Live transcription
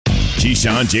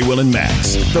Keyshawn, J. Will, and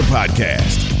Max, the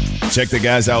podcast. Check the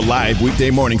guys out live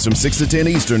weekday mornings from 6 to 10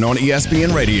 Eastern on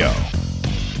ESPN Radio.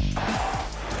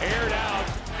 Aired out,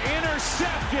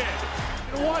 intercepted.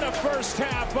 What a first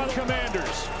half by the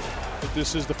Commanders. But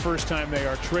this is the first time they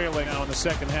are trailing now in the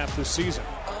second half this season.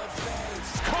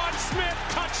 Caught Smith,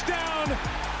 touchdown.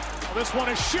 Well, this one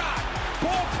is shot.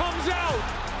 Ball comes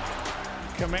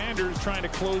out. Commanders trying to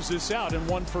close this out, and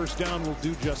one first down will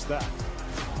do just that.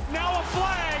 Now a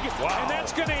flag, and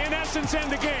that's going to, in essence, end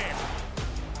the game.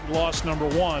 Loss number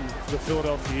 1 for the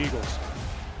Philadelphia Eagles.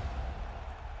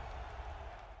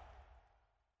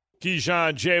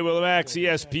 Keyshawn, J. Will, Max,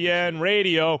 ESPN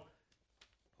Radio.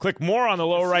 Click more on the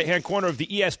lower right-hand corner of the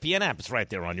ESPN app. It's right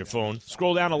there on your phone.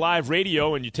 Scroll down to live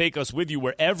radio, and you take us with you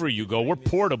wherever you go. We're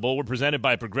portable. We're presented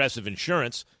by Progressive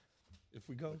Insurance. If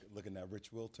we go looking at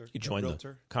Rich Wilter, you join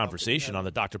the conversation on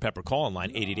the Dr. Pepper call-in line,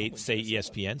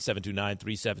 888-SAY-ESPN,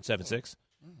 729-3776.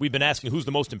 We've been asking who's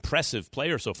the most impressive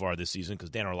player so far this season because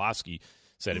Dan Orlovsky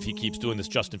said if he keeps doing this,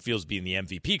 Justin Fields being the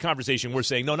MVP conversation. We're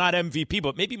saying, no, not MVP,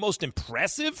 but maybe most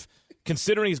impressive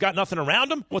considering he's got nothing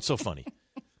around him. What's so funny?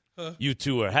 You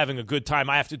two are having a good time.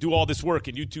 I have to do all this work,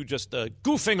 and you two just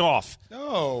goofing off.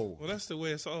 No. Well, that's the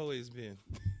way it's always been.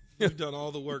 We've done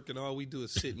all the work, and all we do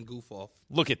is sit and goof off.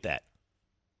 Look at that.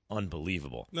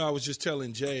 Unbelievable. No, I was just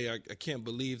telling Jay, I can't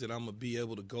believe that I'm going to be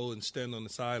able to go and stand on the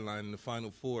sideline in the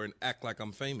Final Four and act like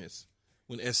I'm famous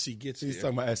when SC gets He's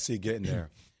there. talking about SC getting there.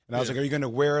 And I was like, are you going to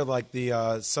wear like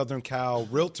the Southern Cal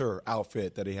realtor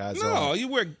outfit that he has on? No, you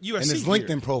wear USC and his gear.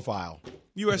 LinkedIn profile.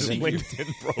 USC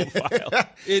LinkedIn profile.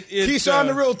 Keyshawn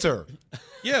the realtor.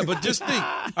 Yeah, but just think,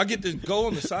 I get to go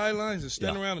on the sidelines and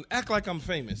stand around and act like I'm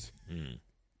famous.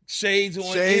 Shades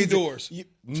on indoors.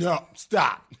 No,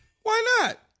 stop. Why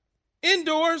not?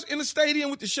 Indoors in the stadium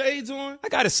with the shades on. I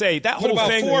got to say, that With whole about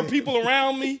thing. 4 people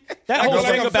around me. That whole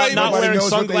thing about not Nobody wearing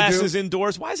knows what they sunglasses do.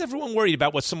 indoors. Why is everyone worried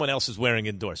about what someone else is wearing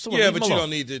indoors? Someone Yeah, leave but them you alone. don't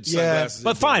need the sunglasses.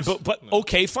 But fine, indoors. but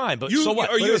okay, fine. But You, so what?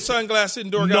 Are you a sunglass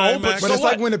indoor guy, No, but Max? But so it's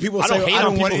what? like when the people I say, don't hate I on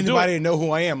don't want people who do anybody it. to know who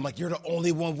I am. Like, you're the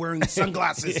only one wearing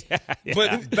sunglasses.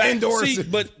 But Indoors. See,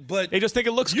 but They just think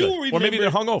it looks you good. Or maybe they're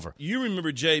hungover. You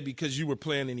remember, Jay, because you were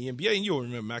playing in the NBA, and you'll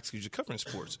remember, Max, because you're covering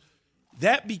sports.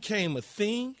 That became a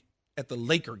thing at the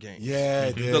Laker games. Yeah,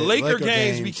 it did. The Laker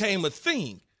games games became a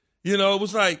thing. You know, it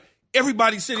was like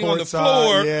everybody sitting on the Courtside,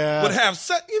 floor yeah. would have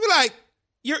you'd be like,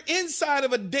 you're inside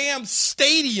of a damn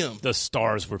stadium. The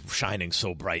stars were shining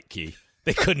so bright, Key.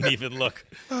 They couldn't even look.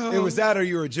 It was that or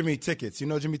you were Jimmy Tickets. You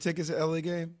know Jimmy Tickets at LA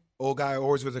game? Old guy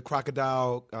always with a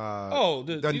crocodile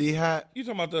Dundee hat. You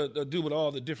talking about the dude with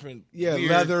all the different weird,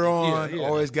 leather on. Yeah.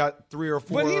 Always got 3 or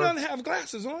 4. But he doesn't have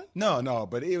glasses on. No,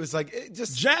 but it was like it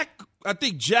just I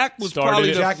think Jack was Started probably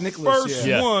it. the Jack Nicklaus, first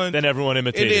Yeah. one. Then everyone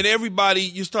imitated. And then everybody,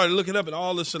 you started looking up at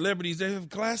all the celebrities, they have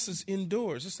glasses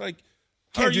indoors. It's like,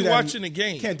 how are do you that watching the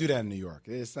game? Can't do that in New York.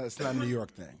 It's not a New York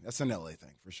thing. That's an LA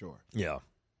thing for sure. Yeah.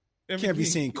 Can't be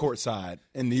seen courtside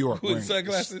in New York With wearing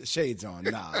sunglasses? shades on.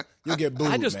 Nah, you'll get booed.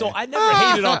 I just man. don't. I never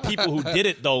hated on people who did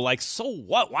it, though. Like, so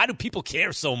what? Why do people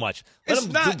care so much? Let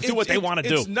them do what they want to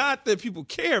do. It's not that people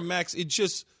care, Max. It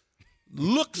just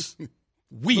looks A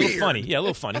weird. little funny. Yeah, a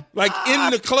little funny. Like in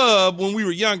the club when we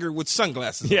were younger with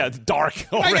sunglasses on. Yeah, it's dark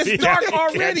already. Like it's dark You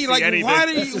can't already. see Like anything. why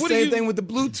do It's you? the What do same you? thing with the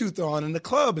Bluetooth on in the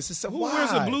club. It's just Who why?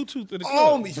 wears a Bluetooth in the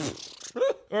Oh, club?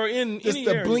 Or in just any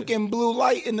the area? blinking blue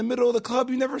light in the middle of the club.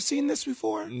 You never seen this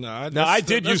before? No, Now, I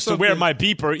did used to wear my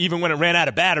beeper even when it ran out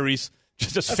of batteries.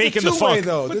 Just That's faking the the two-way, funk.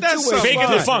 though. But The that's two-way something. Faking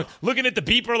the fine. funk. Looking at the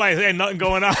beeper like there ain't nothing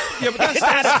going on. Yeah, but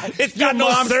that's It's got no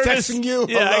mom's service. texting you.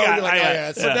 Yeah, I Hello, got. you're like, I oh, got-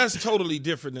 yeah, But that's totally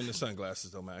different than the sunglasses,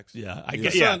 though, Max. Yeah, I The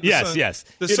get. sun- Yeah, the sun- yes.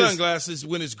 The It is- sunglasses,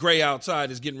 when it's gray outside,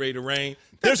 it's getting ready to rain.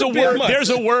 There's That's a bit word. much. There's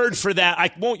a word for that.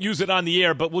 I won't use it on the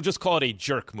air, but we'll just call it a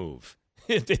jerk move.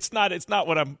 It's not. It's not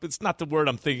what I'm. It's not the word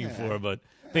I'm thinking for, but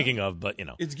thinking of. But you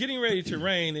know, It's getting ready to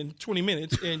rain in 20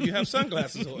 minutes, and you have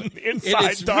sunglasses on. Inside and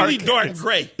it's dark. really dark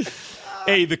gray.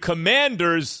 hey, the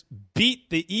Commanders beat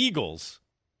the Eagles,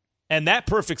 and that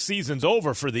perfect season's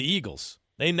over for the Eagles.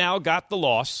 They now got the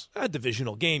loss. A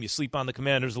divisional game. You sleep on the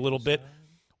Commanders a little bit.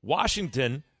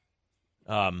 Washington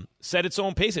set its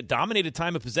own pace. It dominated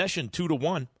time of possession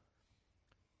 2-1.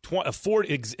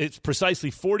 It's precisely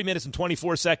 40 minutes and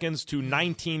 24 seconds to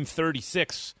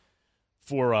 19:36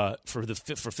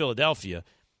 for Philadelphia.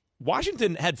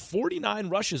 Washington had 49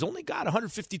 rushes, only got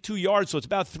 152 yards, so it's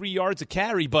about 3 yards a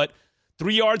carry, but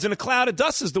 3 yards in a cloud of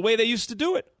dust is the way they used to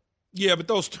do it. Yeah, but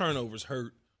those turnovers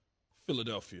hurt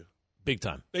Philadelphia. Big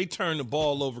time. They turn the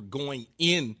ball over going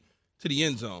in to the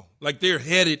end zone. Like they're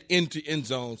headed into end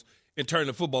zones and turn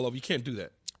the football over. You can't do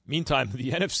that. Meantime,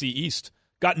 the NFC East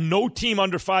Got no team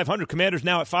under 500. Commanders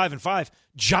now at 5-5.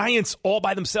 Giants all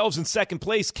by themselves in second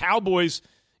place. Cowboys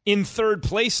in third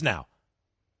place now.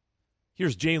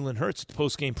 Here's Jalen Hurts at the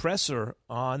post-game presser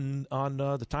on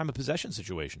the time of possession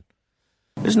situation.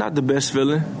 It's not the best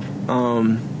feeling,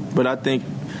 but I think,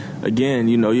 again,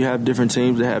 you have different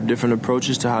teams that have different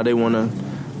approaches to how they want to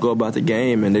go about the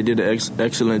game, and they did an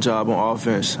excellent job on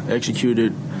offense,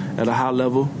 executed at a high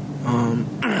level.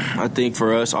 I think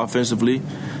for us offensively,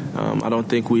 I don't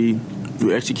think we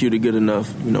executed good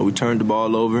enough. We turned the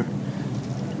ball over.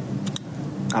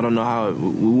 I don't know how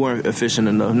we weren't efficient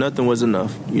enough. Nothing was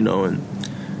enough, and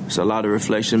it's a lot of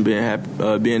reflection being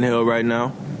held right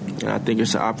now. And I think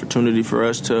it's an opportunity for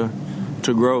us to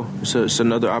grow. It's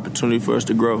another opportunity for us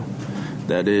to grow.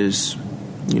 That is,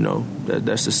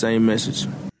 that's the same message.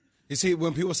 You see,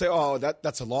 when people say, oh,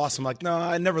 that's a loss, I'm like, no,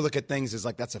 I never look at things as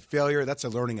like that's a failure. That's a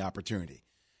learning opportunity.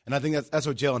 And I think that's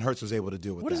what Jalen Hurts was able to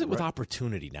do with that. What is it with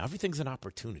opportunity now? Everything's an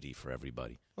opportunity for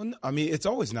everybody. Well, no, I mean, it's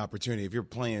always an opportunity. If you're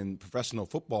playing professional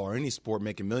football or any sport,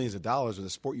 making millions of dollars with a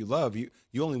sport you love, you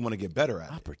only want to get better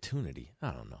at Opportunity?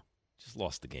 I don't know. Just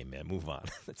lost the game, man. Move on.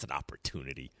 It's an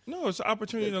opportunity. No, it's an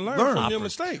opportunity to learn from your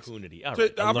mistakes. Opportunity.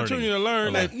 The opportunity to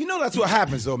learn. That's what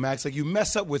happens, though, Max. Like, you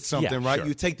mess up with something, right? Sure.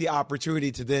 You take the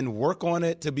opportunity to then work on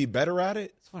it to be better at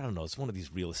it. I don't know. It's one of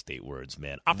these real estate words,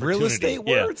 man. Opportunity. Real estate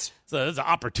words? So it's an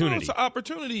opportunity. No, it's an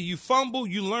opportunity. You fumble,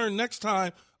 you learn next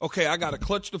time, okay, I got to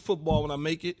clutch the football when I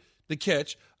make it, the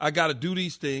catch. I got to do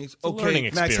these things. It's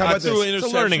okay, Max, how about this? It's a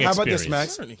learning how about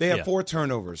experience. this, Max? They had 4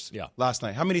 turnovers last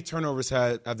night. How many turnovers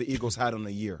have the Eagles had on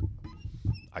the year?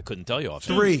 I couldn't tell you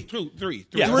offhand. 3. Three.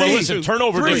 Yeah, well, listen,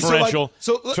 turnover differential.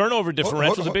 Turnover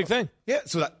differential is a big thing. Yeah,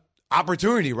 so that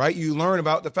opportunity, right? You learn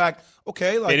about the fact,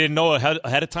 okay. Like, they didn't know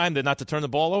ahead of time not to turn the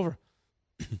ball over.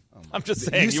 I'm just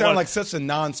saying. You sound like such a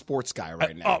non-sports guy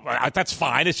right now. That's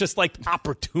fine. It's just like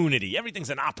opportunity. Everything's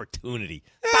an opportunity.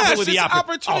 Yeah, it's just an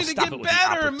opportunity to get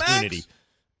better, Max.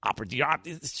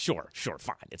 Sure,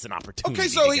 fine. It's an opportunity. Okay,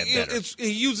 so to get better.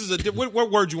 he uses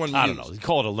what word you want to use? I don't know. He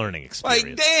called it a learning experience.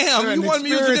 Like, damn, you want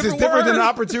me to use a different different word? than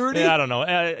opportunity? Yeah, I don't know.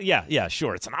 Yeah,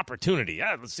 sure. It's an opportunity.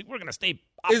 Let's see. We're going to stay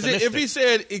optimistic. If he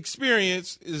said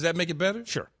experience, does that make it better?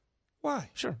 Sure. Why?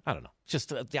 Sure. I don't know. Just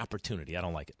the opportunity. I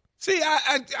don't like it. See,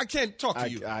 I can't talk to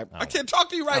you. I can't talk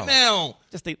to you right now.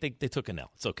 Just they took an L.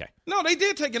 It's okay. No, they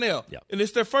did take an L. Yeah. And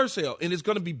it's their first L, and it's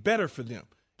going to be better for them.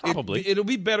 Probably. It'll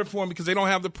be better for them because they don't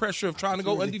have the pressure of trying to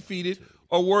go undefeated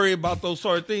or worry about those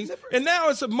sort of things. And now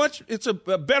it's a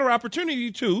better opportunity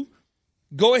to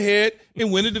go ahead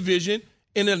and win a division,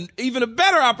 and even a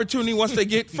better opportunity once they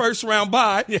get first round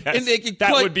bye, and they can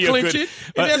clinch it.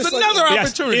 And there's another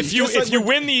opportunity.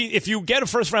 If you get a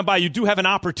first round bye, you do have an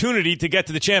opportunity to get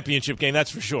to the championship game. That's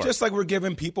for sure. Just like we're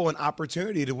giving people an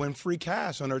opportunity to win free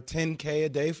cash on our $10K a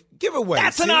day giveaway.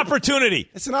 That's an opportunity.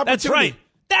 It's an opportunity. That's right.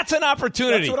 That's an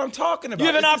opportunity. That's what I'm talking about. You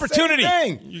have an opportunity.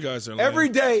 You guys are every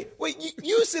day. Wait,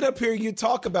 you sit up here, you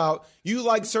talk about you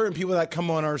like certain people that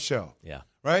come on our show. Yeah.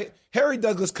 Right? Harry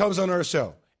Douglas comes on our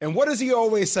show. And what does he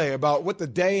always say about what the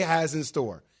day has in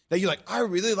store? That you're like, I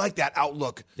really like that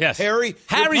outlook. Yes. Harry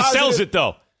sells it,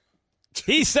 though.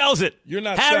 He sells it. You're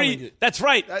not Harry, selling it. That's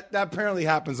right. That apparently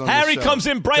happens on Harry the show. comes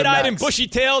in bright-eyed and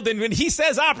bushy-tailed, and when he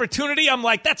says opportunity, I'm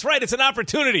like, that's right, it's an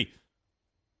opportunity.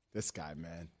 This guy,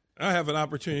 man. I have an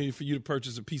opportunity for you to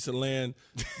purchase a piece of land,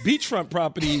 beachfront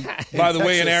property, by the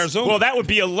way, in Arizona. Well, that would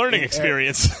be a learning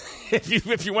experience.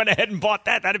 If you went ahead and bought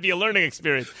that, that'd be a learning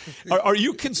experience. Are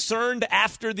you concerned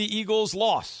after the Eagles'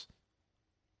 loss?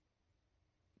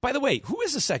 By the way, who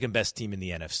is the second best team in the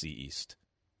NFC East?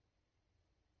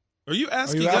 Are you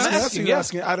asking?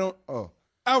 Asking. I don't. Oh,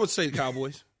 I would say the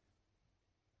Cowboys.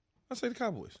 I'd say the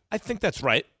Cowboys. I think that's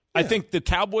right. Yeah. I think the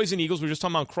Cowboys and Eagles. We were just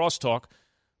talking about crosstalk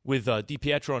with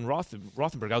DiPietro and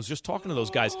Rothenberg. I was just talking to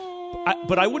those guys.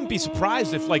 But I wouldn't be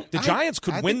surprised if, like, the Giants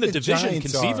could win the division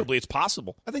conceivably. It's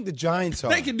possible. I think the Giants are.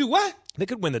 They can do what? They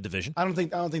could win the division. I don't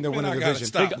think they're winning the division.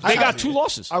 They got 2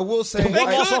 losses. I will say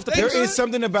there is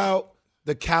something about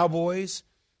the Cowboys.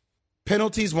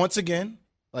 Penalties once again,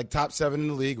 like top 7 in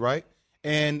the league, right?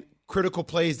 And critical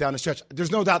plays down the stretch.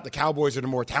 There's no doubt the Cowboys are the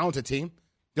more talented team.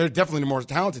 They're definitely the more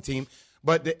talented team.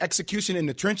 But the execution in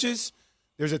the trenches,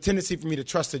 there's a tendency for me to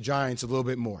trust the Giants a little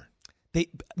bit more.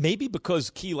 Maybe because,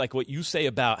 Key, like what you say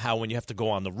about how when you have to go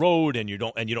on the road and you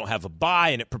don't have a bye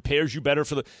and it prepares you better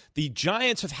for the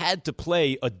Giants have had to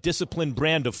play a disciplined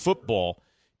brand of football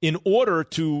in order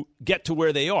to get to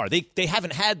where they are. They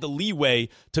haven't had the leeway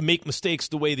to make mistakes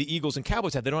the way the Eagles and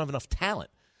Cowboys have. They don't have enough talent.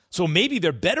 So maybe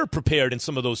they're better prepared in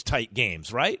some of those tight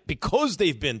games, right? Because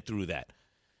they've been through that.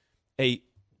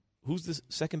 who's the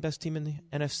second best team in the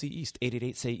NFC East?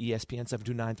 888-SAY-ESPN,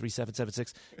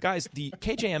 729-3776. Guys, the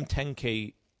KJM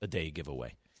 10K a day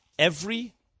giveaway.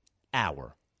 Every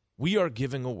hour, we are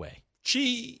giving away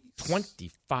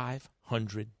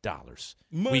 $2,500.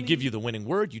 We give you the winning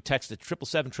word. You text it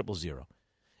 777-000.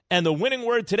 And the winning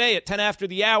word today at 10 after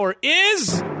the hour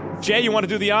is, Jay, you want to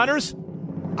do the honors?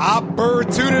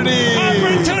 Opportunity.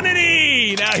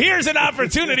 Opportunity. Now, here's an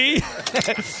opportunity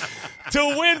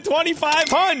to win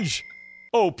 $2,500.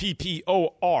 OPPORTUNITY.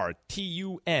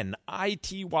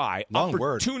 Long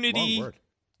Opportunity. word.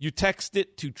 You text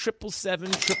it to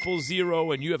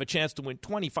 777-000, and you have a chance to win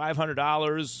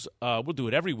 $2,500. We'll do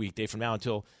it every weekday from now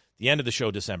until the end of the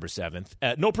show, December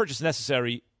 7th. No purchase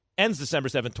necessary. Ends December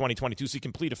 7th, 2022. See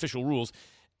complete official rules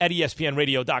at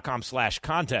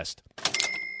ESPNradio.com/contest.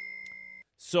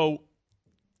 So,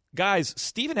 guys,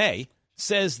 Stephen A.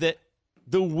 says that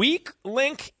the weak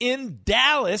link in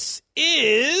Dallas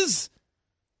is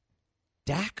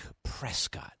Dak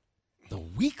Prescott. The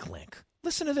weak link.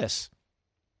 Listen to this.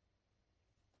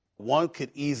 One could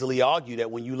easily argue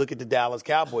that when you look at the Dallas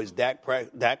Cowboys, Dak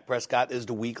Prescott is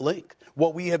the weak link.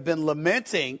 What we have been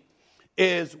lamenting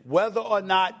is whether or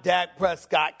not Dak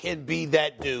Prescott can be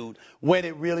that dude when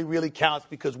it really, really counts,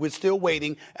 because we're still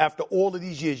waiting after all of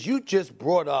these years. You just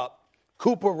brought up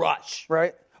Cooper Rush.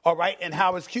 Right. All right, and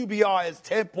how his QBR is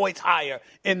 10 points higher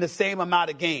in the same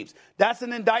amount of games. That's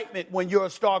an indictment when you're a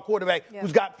star quarterback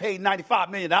who's got paid $95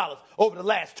 million over the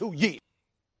last 2 years.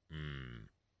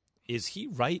 Is he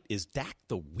right? Is Dak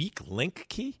the weak link,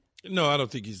 Key? No, I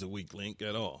don't think he's the weak link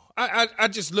at all. I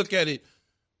just look at it.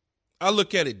 I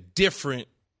look at it different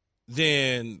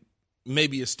than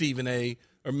maybe a Stephen A.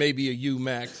 or maybe a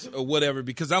UMax or whatever,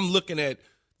 because I'm looking at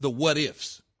the what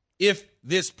ifs. If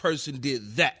this person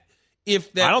did that.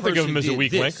 If that I don't think of him as a did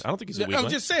weak this. link. I don't think he's a weak link.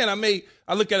 I'm just saying,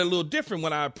 I look at it a little different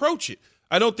when I approach it.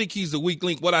 I don't think he's the weak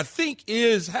link. What I think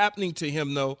is happening to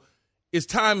him, though, is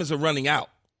time is running out,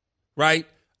 right?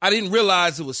 I didn't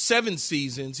realize it was 7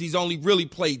 seasons. He's only really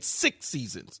played 6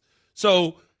 seasons.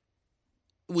 So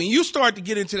when you start to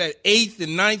get into that 8th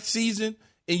and 9th season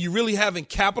and you really haven't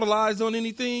capitalized on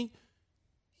anything,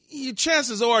 your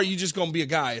chances are you're just going to be a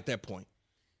guy at that point.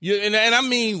 And I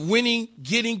mean winning,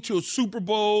 getting to a Super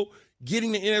Bowl,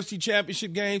 getting the NFC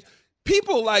Championship games.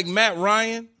 People like Matt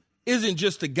Ryan isn't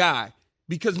just a guy,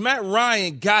 because Matt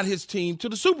Ryan got his team to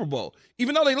the Super Bowl.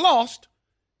 Even though they lost,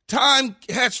 time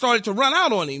had started to run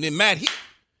out on him. And Matt hit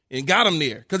and got him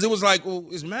there, because it was like, well,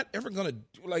 is Matt ever going to,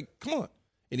 come on.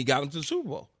 And he got him to the Super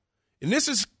Bowl. And this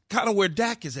is kind of where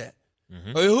Dak is at.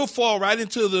 Mm-hmm. He'll fall right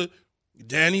into the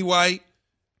Danny White,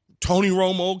 Tony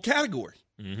Romo category.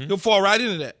 Mm-hmm. He'll fall right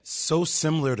into that. So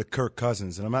similar to Kirk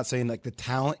Cousins. And I'm not saying like the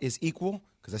talent is equal,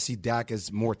 because I see Dak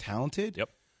as more talented. Yep.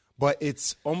 But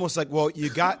it's almost like, well, you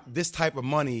got this type of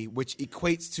money, which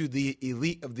equates to the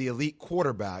elite of the elite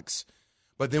quarterbacks.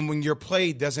 But then when your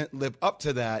play doesn't live up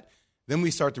to that, then we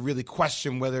start to really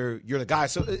question whether you're the guy.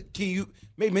 So, Key, you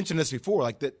may mention this before,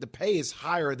 like the pay is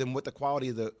higher than what the quality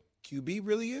of the QB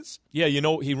really is. Yeah,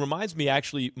 he reminds me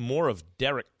actually more of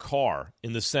Derek Carr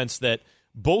in the sense that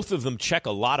both of them check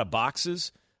a lot of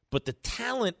boxes, but the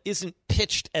talent isn't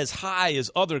pitched as high as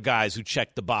other guys who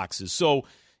check the boxes. So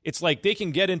it's like they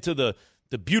can get into the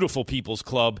beautiful people's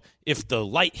club if the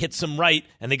light hits them right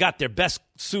and they got their best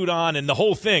suit on and the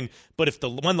whole thing. But if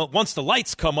once the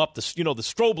lights come up, the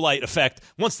strobe light effect,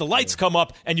 once the lights come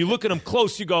up and you look at them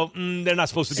close, you go, they're not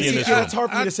supposed to be in this room. It's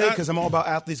hard for me to say because I'm all about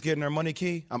athletes getting their money,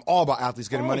 Key. I'm all about athletes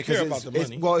getting money. Care about the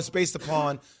money. It's based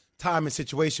upon time and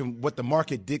situation, what the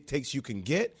market dictates you can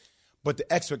get, but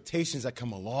the expectations that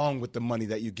come along with the money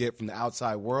that you get from the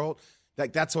outside world,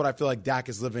 that's what I feel like Dak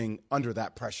is living under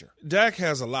that pressure. Dak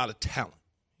has a lot of talent.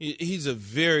 He's a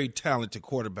very talented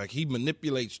quarterback. He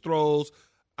manipulates throws.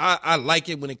 I like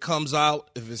it when it comes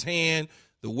out of his hand,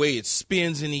 the way it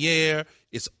spins in the air.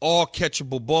 It's all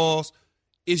catchable balls.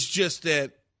 It's just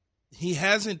that he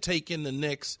hasn't taken the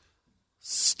next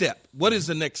step. What is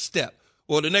the next step?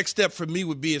 Well, the next step for me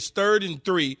would be it's 3rd and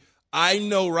 3. I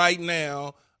know right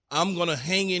now I'm going to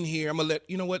hang in here. I'm going to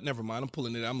you know what? Never mind. I'm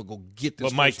pulling it. I'm going to go get this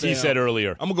what Mike T said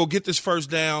earlier. I'm going to go get this first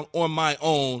down on my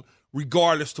own,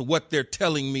 regardless to what they're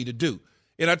telling me to do.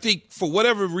 And I think for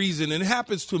whatever reason, and it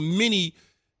happens to many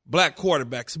black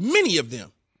quarterbacks, many of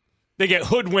them. They get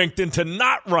hoodwinked into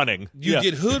not running. You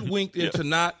get hoodwinked into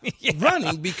not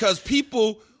running because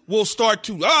people will start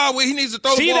to, he needs to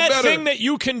throw the ball better. See that thing that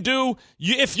you can do?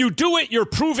 If you do it, you're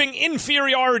proving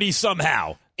inferiority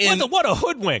somehow. And what a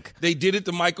hoodwink. They did it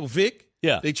to Michael Vick.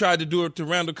 Yeah. They tried to do it to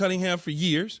Randall Cunningham for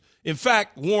years. In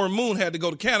fact, Warren Moon had to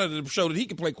go to Canada to show that he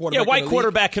can play quarterback. Yeah, white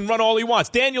quarterback can run all he wants.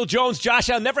 Daniel Jones, Josh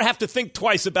Allen never have to think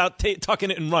twice about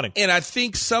tucking it and running. And I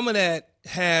think some of that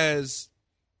has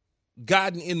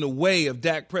gotten in the way of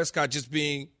Dak Prescott just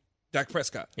being Dak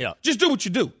Prescott. Yeah. Just do what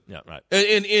you do. Yeah, right.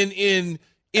 And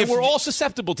we're all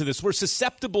susceptible to this. We're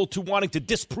susceptible to wanting to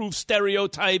disprove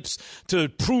stereotypes, to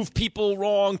prove people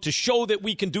wrong, to show that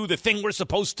we can do the thing we're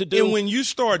supposed to do. And when you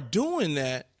start doing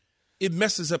that, it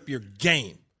messes up your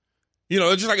game.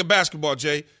 It's just like a basketball,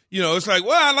 Jay. It's like,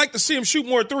 well, I'd like to see him shoot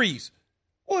more threes.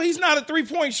 Well, he's not a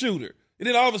three-point shooter. And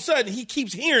then all of a sudden, he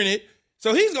keeps hearing it,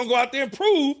 so he's going to go out there and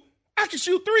prove I can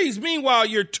shoot threes. Meanwhile,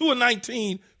 you're 2 of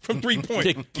 19 from three-point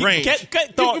range.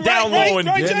 Get down low.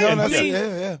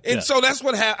 And so that's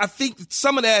what happened. I think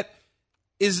some of that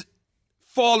is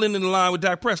falling in line with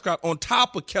Dak Prescott. On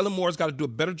top of Kellen Moore's got to do a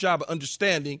better job of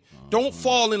understanding. Don't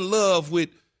fall in love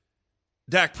with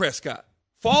Dak Prescott.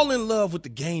 Fall in love with the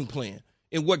game plan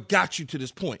and what got you to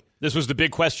this point. This was the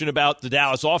big question about the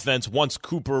Dallas offense once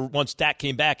Dak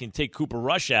came back and take Cooper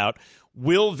Rush out.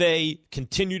 Will they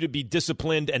continue to be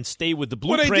disciplined and stay with the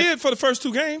blueprint? Well, they did for the first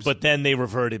 2 games. But then they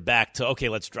reverted back to, okay,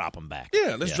 let's drop him back.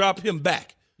 Yeah, let's drop him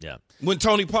back. Yeah. When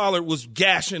Tony Pollard was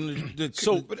gashing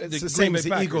but it's the same as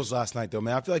the Eagles last night, though,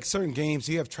 man. I feel like certain games,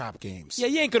 you have trap games. Yeah,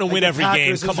 you ain't going to win every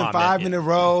game. Come on, 5 in a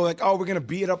row. Like, we're going to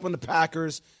beat it up on the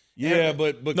Packers. Yeah,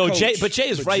 but no, Coach, Jay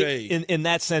is right in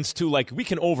that sense too. Like, we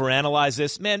can overanalyze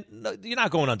this, man. No, you're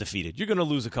not going undefeated. You're going to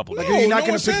lose a couple. Like, you're not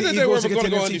going to pick the Eagles against the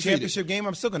NFC Championship game.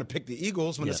 I'm still going to pick the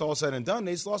Eagles when it's all said and done.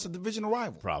 They just lost a divisional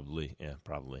rival. Probably.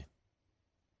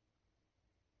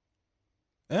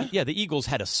 Yeah, the Eagles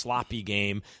had a sloppy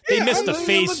game. They missed the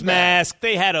face mask.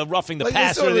 They had a roughing the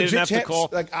passer. They didn't have to call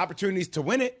opportunities to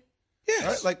win it.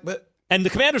 Yes, right? And the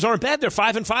Commanders aren't bad. They're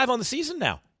 5-5 on the season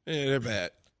now. Yeah, they're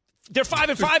bad. They're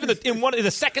 5-5 in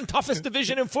the second toughest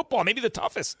division in football, maybe the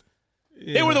toughest.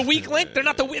 Yeah. They were the weak link.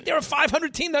 They're a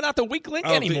 500 team. They're not the weak link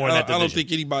anymore in that division. I don't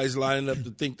think anybody's lining up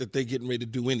to think that they're getting ready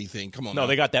to do anything. Come on. No,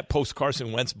 they got that post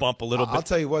Carson Wentz bump a little bit. I'll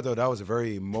tell you what, though, that was a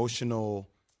very emotional,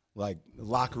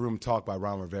 locker room talk by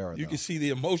Ron Rivera. You can see the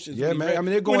emotions. Yeah, man. I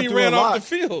mean, they're going when he through ran a lot. Off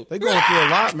the field. They're going through a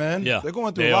lot, man. Yeah, they're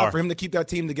going through a lot for him to keep that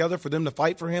team together, for them to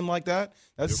fight for him like that.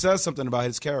 That says something about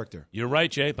his character. You're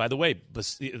right, Jay. By the way,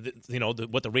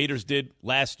 what the Raiders did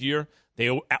last year, they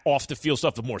off the field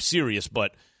stuff is more serious,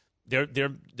 but they're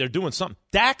doing something.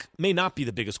 Dak may not be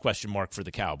the biggest question mark for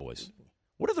the Cowboys.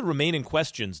 What are the remaining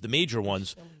questions, the major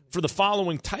ones, for the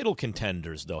following title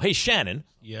contenders, though? Hey, Shannon.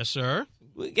 Yes, sir.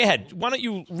 Go ahead. Why don't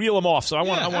you reel them off? So I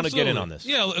want to get in on this.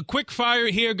 Yeah, a quick fire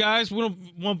here, guys. We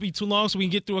won't be too long, so we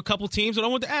can get through a couple teams. But I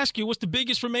want to ask you, what's the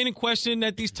biggest remaining question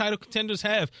that these title contenders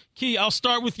have? Key, I'll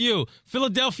start with you.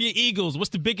 Philadelphia Eagles.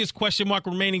 What's the biggest question mark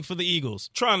remaining for the Eagles?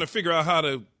 Trying to figure out how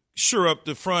to shore up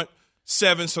the front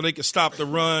 7 so they can stop the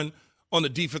run on the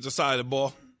defensive side of the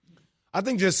ball. I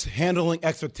think just handling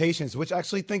expectations, which I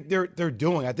actually think they're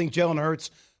doing. I think Jalen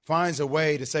Hurts finds a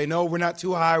way to say, no, we're not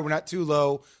too high, we're not too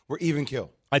low, we're even kill.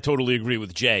 I totally agree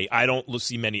with Jay. I don't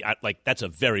see many. That's a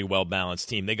very well-balanced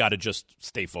team. They got to just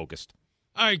stay focused.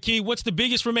 All right, Key, what's the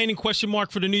biggest remaining question mark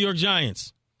for the New York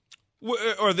Giants?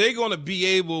 Are they going to be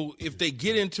able, if they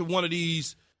get into one of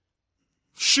these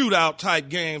shootout-type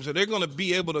games, are they going to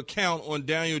be able to count on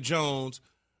Daniel Jones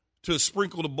to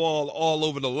sprinkle the ball all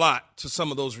over the lot to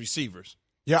some of those receivers?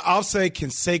 Yeah, I'll say, can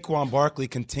Saquon Barkley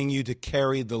continue to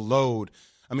carry the load?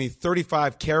 I mean,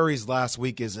 35 carries last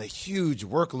week is a huge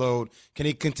workload. Can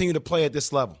he continue to play at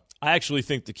this level? I actually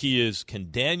think the key is,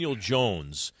 can Daniel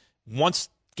Jones, once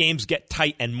games get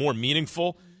tight and more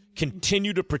meaningful,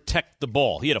 continue to protect the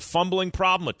ball? He had a fumbling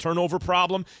problem, a turnover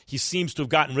problem. He seems to have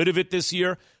gotten rid of it this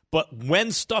year. But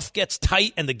when stuff gets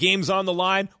tight and the game's on the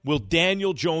line, will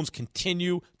Daniel Jones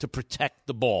continue to protect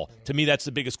the ball? To me, that's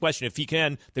the biggest question. If he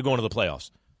can, they're going to the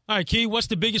playoffs. All right, Key, what's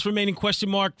the biggest remaining question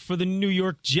mark for the New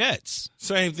York Jets?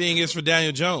 Same thing is for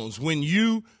Daniel Jones. When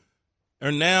you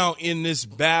are now in this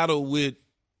battle with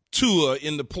Tua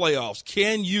in the playoffs,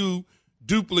 can you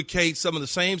duplicate some of the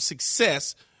same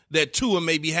success that Tua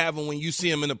may be having when you see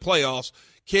him in the playoffs?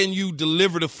 Can you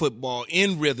deliver the football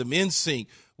in rhythm, in sync,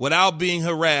 without being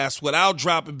harassed, without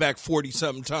dropping back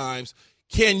 40-something times?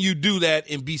 Can you do that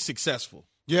and be successful?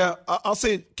 Yeah, I'll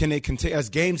say, can they continue as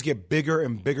games get bigger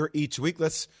and bigger each week?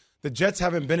 The Jets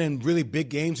haven't been in really big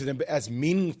games and been as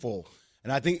meaningful,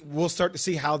 and I think we'll start to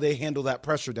see how they handle that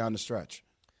pressure down the stretch.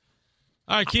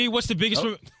 All right, Key, what's the biggest?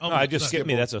 I just skipped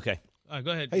me. That's okay. All right,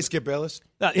 go ahead. Hey, Skip Bayless.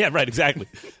 Yeah, right, exactly.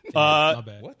 My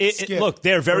bad. Look,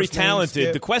 they're very First name, talented.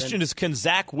 Skip, the question is, can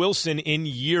Zach Wilson in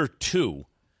year 2,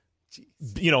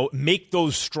 make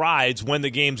those strides when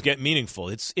the games get meaningful?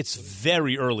 It's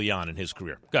very early on in his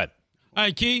career. Go ahead. All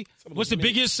right, Key, what's the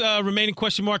biggest remaining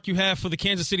question mark you have for the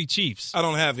Kansas City Chiefs? I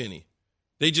don't have any.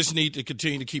 They just need to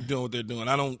continue to keep doing what they're doing.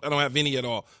 I don't have any at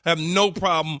all. I have no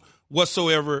problem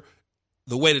whatsoever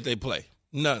the way that they play.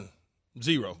 None.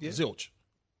 Zero. Yeah. Zilch.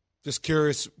 Just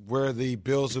curious where the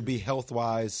Bills will be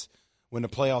health-wise when the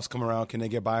playoffs come around. Can they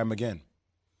get by them again?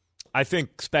 I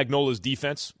think Spagnuolo's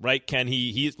defense, right? Can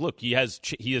he has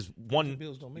won.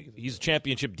 He's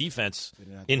championship defense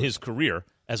in his career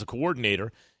as a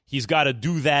coordinator. He's got to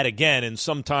do that again, and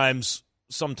sometimes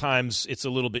it's a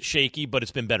little bit shaky, but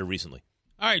it's been better recently.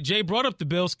 All right, Jay brought up the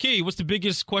Bills. Key, what's the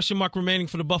biggest question mark remaining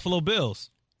for the Buffalo Bills?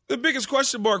 The biggest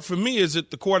question mark for me is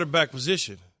at the quarterback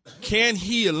position. Can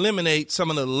he eliminate some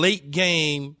of the late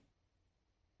game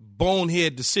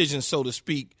bonehead decisions, so to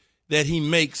speak, that he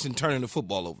makes in turning the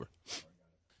football over?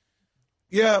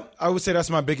 Yeah, I would say that's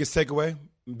my biggest takeaway,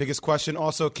 biggest question.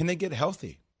 Also, can they get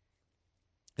healthy?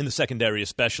 In the secondary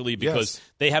especially, because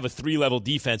they have a 3-level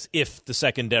defense if the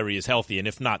secondary is healthy, and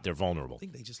if not, they're vulnerable. I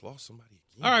think they just lost somebody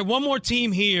again. All right, one more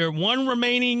team here. One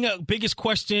remaining biggest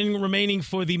question remaining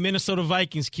for the Minnesota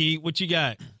Vikings, Key. What you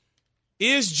got?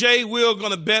 Is Jay Will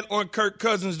going to bet on Kirk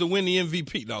Cousins to win the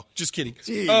MVP? No, just kidding.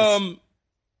 Jeez.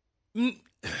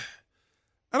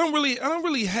 I don't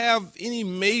really have any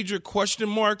major question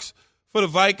marks for the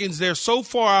Vikings. They're so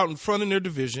far out in front in their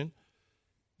division.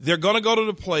 They're going to go to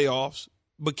the playoffs,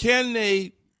 but can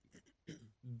they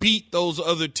beat those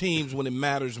other teams when it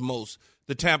matters most?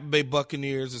 The Tampa Bay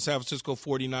Buccaneers, the San Francisco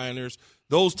 49ers,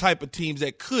 those type of teams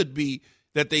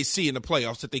that they see in the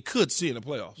playoffs, that they could see in the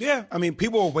playoffs. Yeah, I mean,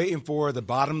 people are waiting for the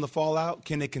bottom to fall out.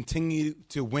 Can they continue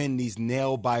to win these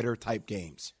nail-biter type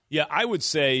games? Yeah, I would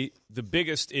say the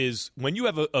biggest is when you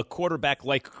have a quarterback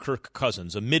like Kirk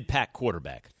Cousins, a mid-pack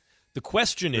quarterback, the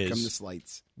question is,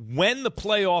 when the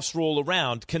playoffs roll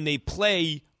around, can they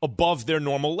play above their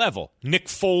normal level? Nick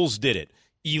Foles did it.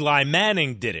 Eli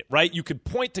Manning did it, right? You could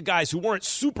point to guys who weren't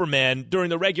Superman during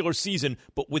the regular season,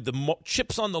 but with the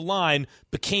chips on the line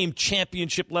became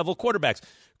championship-level quarterbacks.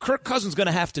 Kirk Cousins is going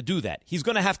to have to do that. He's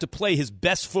going to have to play his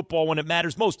best football when it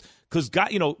matters most because,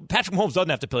 Patrick Mahomes doesn't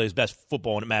have to play his best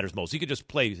football when it matters most. He could just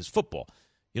play his football,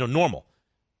 normal.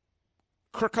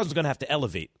 Kirk Cousins is going to have to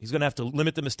elevate. He's going to have to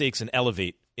limit the mistakes and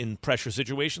elevate in pressure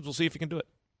situations. We'll see if he can do it.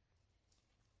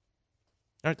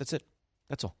 All right, that's it.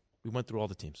 That's all. We went through all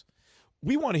the teams.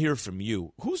 We want to hear from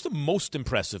you. Who's the most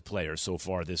impressive player so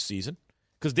far this season?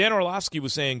 Because Dan Orlovsky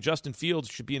was saying Justin Fields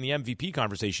should be in the MVP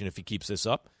conversation if he keeps this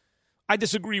up. I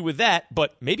disagree with that,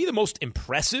 but maybe the most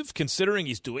impressive, considering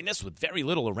he's doing this with very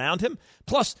little around him.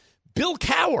 Plus, Bill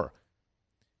Cowher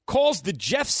calls the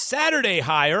Jeff Saturday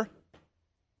hire.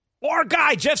 Our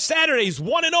guy, Jeff Saturday, is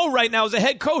 1-0 right now as a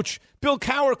head coach. Bill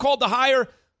Cowher called the hire,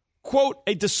 quote,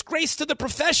 a disgrace to the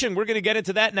profession. We're going to get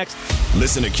into that next.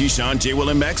 Listen to Keyshawn, J. Will,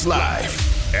 and Max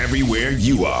live everywhere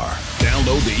you are.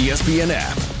 Download the ESPN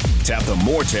app. Tap the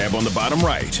More tab on the bottom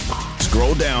right.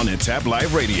 Scroll down and tap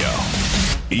Live Radio.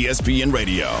 ESPN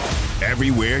Radio,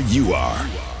 everywhere you are.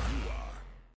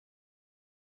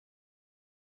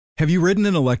 Have you ridden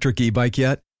an electric e-bike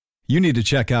yet? You need to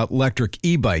check out Lectric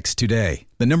E-Bikes today,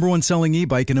 the #1 selling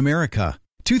e-bike in America.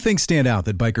 Two things stand out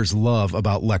that bikers love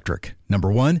about Lectric. Number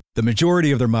one, the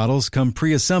majority of their models come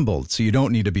pre-assembled, so you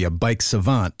don't need to be a bike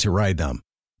savant to ride them.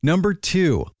 Number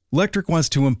two, Lectric wants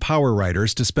to empower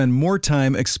riders to spend more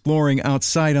time exploring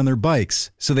outside on their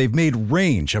bikes, so they've made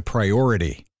range a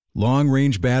priority.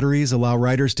 Long-range batteries allow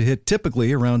riders to hit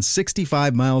typically around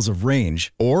 65 miles of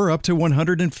range, or up to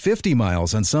 150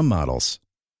 miles on some models.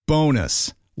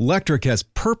 Bonus, Lectric has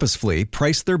purposefully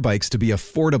priced their bikes to be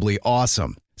affordably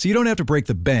awesome, so you don't have to break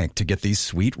the bank to get these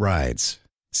sweet rides.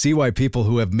 See why people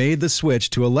who have made the switch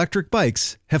to electric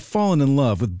bikes have fallen in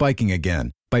love with biking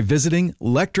again by visiting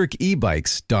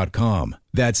lectricebikes.com.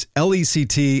 That's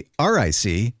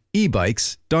LECTRIC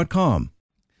ebikes.com.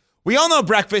 We all know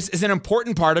breakfast is an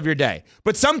important part of your day,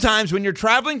 but sometimes when you're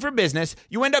traveling for business,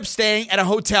 you end up staying at a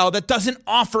hotel that doesn't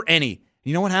offer any.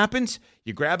 You know what happens?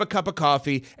 You grab a cup of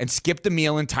coffee and skip the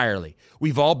meal entirely.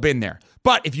 We've all been there.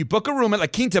 But if you book a room at La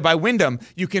Quinta by Wyndham,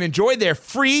 you can enjoy their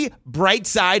free Bright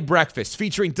Side breakfast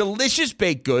featuring delicious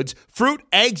baked goods, fruit,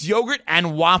 eggs, yogurt,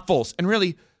 and waffles. And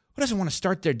really, who doesn't want to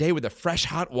start their day with a fresh,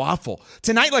 hot waffle?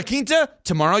 Tonight, La Quinta,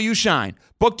 tomorrow you shine.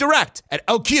 Book direct at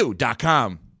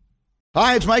LQ.com.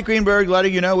 Hi, it's Mike Greenberg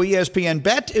letting you know ESPN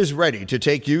Bet is ready to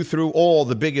take you through all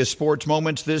the biggest sports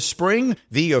moments this spring.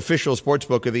 The official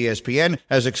sportsbook of ESPN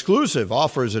has exclusive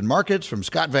offers and markets from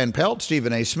Scott Van Pelt,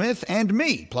 Stephen A. Smith, and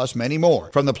me, plus many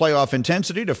more. From the playoff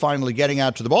intensity to finally getting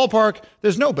out to the ballpark,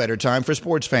 there's no better time for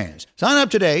sports fans. Sign up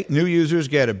today. New users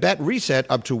get a bet reset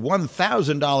up to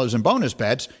 $1,000 in bonus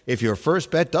bets if your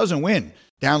first bet doesn't win.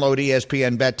 Download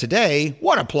ESPN Bet today.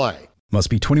 What a play. Must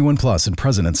be 21 plus and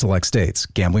present in select states.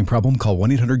 Gambling problem? Call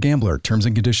 1-800-GAMBLER. Terms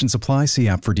and conditions apply. See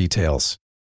app for details.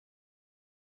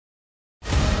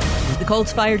 The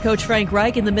Colts fired Coach Frank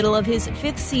Reich in the middle of his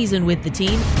 5th season with the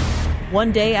team.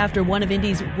 One day after one of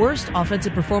Indy's worst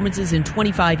offensive performances in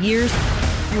 25 years.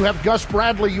 You have Gus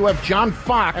Bradley, you have John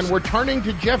Fox, and we're turning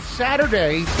to Jeff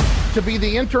Saturday to be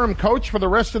the interim coach for the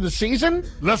rest of the season?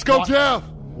 Let's go, Jeff.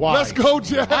 Why? Let's go,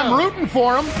 Jeff. I'm rooting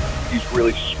for him. He's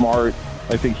really smart.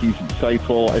 I think he's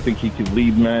insightful. I think he can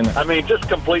lead men. I mean, just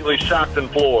completely shocked and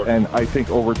floored. And I think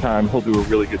over time, he'll do a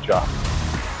really good job.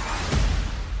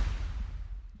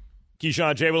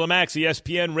 Keyshawn, J. Will and Max,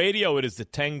 ESPN Radio. It is the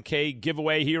 10K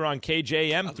giveaway here on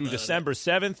KJM through December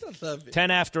 7th.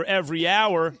 10 after every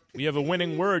hour. We have a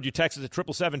winning word. You text it to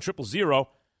 777-000.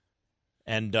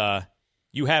 And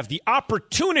you have the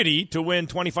opportunity to win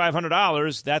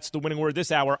 $2,500. That's the winning word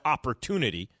this hour,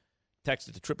 opportunity. Text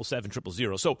it to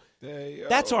 777-000. So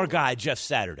that's our guy, Jeff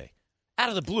Saturday. Out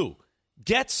of the blue.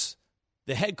 Gets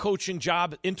the head coaching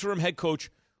job, interim head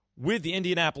coach, with the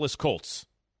Indianapolis Colts.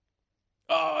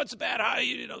 Oh, it's a bad high.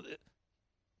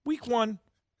 Week 1,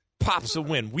 pops a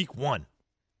win. Week 1.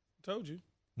 Told you.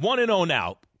 1-0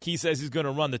 now. Key says he's going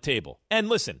to run the table. And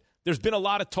listen, there's been a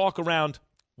lot of talk around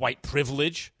white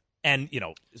privilege and,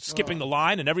 skipping the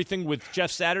line and everything with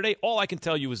Jeff Saturday. All I can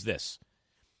tell you is this.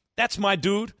 That's my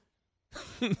dude.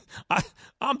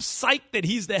 I'm psyched that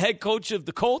he's the head coach of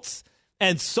the Colts,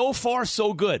 and so far,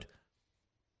 so good.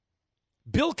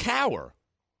 Bill Cowher,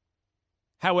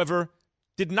 however,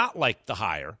 did not like the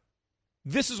hire.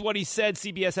 This is what he said,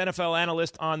 CBS NFL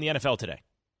analyst on the NFL Today.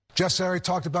 Jeff Saturday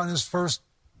talked about in his first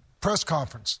press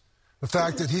conference the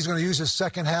fact that he's going to use his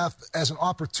second half as an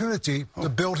opportunity to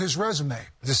build his resume,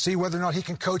 to see whether or not he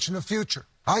can coach in the future.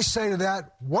 I say to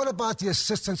that, what about the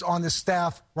assistants on the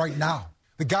staff right now?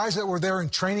 The guys that were there in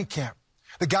training camp,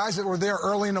 the guys that were there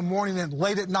early in the morning and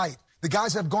late at night, the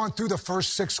guys that have gone through the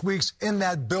first 6 weeks in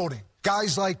that building,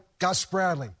 guys like Gus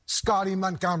Bradley, Scotty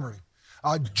Montgomery,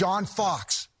 John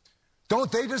Fox.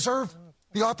 Don't they deserve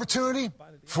the opportunity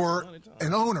for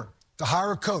an owner to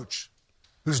hire a coach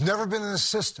who's never been an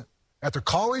assistant at the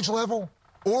college level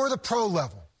or the pro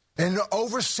level and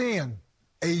overseeing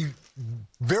a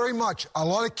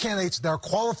lot of candidates that are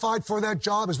qualified for that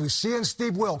job, as we see in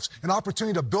Steve Wilks, an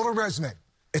opportunity to build a resume?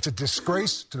 It's a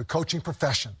disgrace to the coaching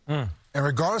profession. And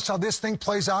regardless how this thing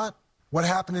plays out, what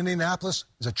happened in Indianapolis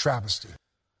is a travesty.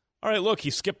 All right, look, he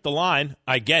skipped the line.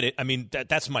 I get it. I mean,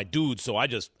 that's my dude, so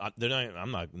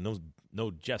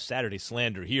no Jeff Saturday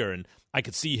slander here. And I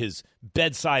could see his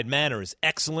bedside manner is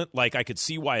excellent. Like, I could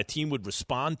see why a team would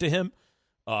respond to him.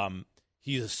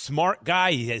 He's a smart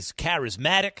guy. He is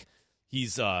charismatic.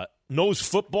 He's knows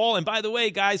football. And by the way,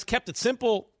 guys, kept it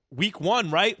simple week 1,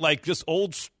 right? Like just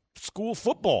old school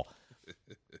football.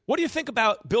 What do you think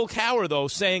about Bill Cowher, though,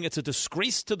 saying it's a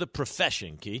disgrace to the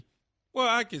profession, Key? Well,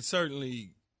 I can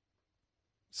certainly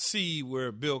see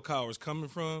where Bill Cowher's coming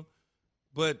from,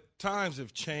 but times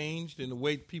have changed in the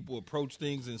way people approach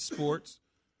things in sports.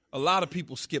 A lot of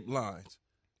people skip lines.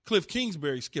 Cliff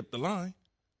Kingsbury skipped the line.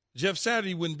 Jeff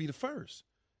Saturday wouldn't be the first.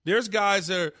 There's guys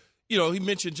that are, he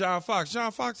mentioned John Fox.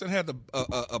 John Fox had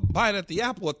a bite at the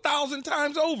apple 1,000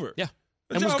 times over. Yeah.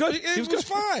 And was good. He was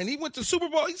fine. He went to Super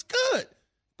Bowl. He's good.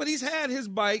 But he's had his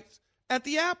bites at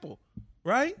the apple,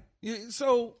 right?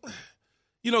 So,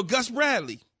 Gus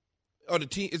Bradley.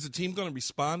 Is the team going to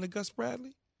respond to Gus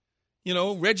Bradley?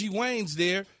 Reggie Wayne's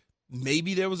there.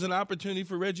 Maybe there was an opportunity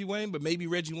for Reggie Wayne, but maybe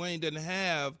Reggie Wayne doesn't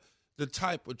have the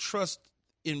type of trust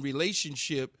in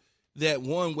relationship that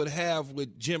one would have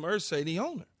with Jim Irsay, the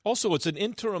owner. Also, it's an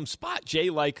interim spot, Jay.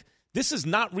 Like, this is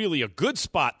not really a good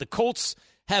spot. The Colts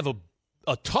have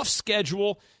a tough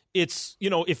schedule. It's,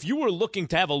 if you were looking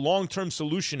to have a long-term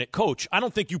solution at coach, I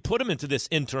don't think you put him into this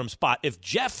interim spot. If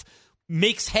Jeff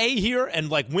makes hay here and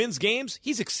wins games,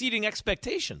 he's exceeding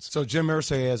expectations. So Jim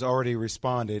Irsay has already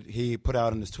responded. He put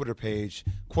out on his Twitter page,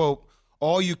 quote,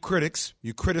 "All you critics,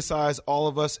 you criticize all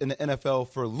of us in the NFL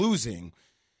for losing.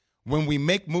 When we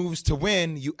make moves to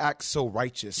win, you act so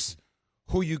righteous.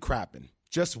 Who you crapping?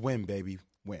 Just win, baby,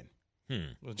 win."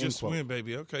 Well, just win,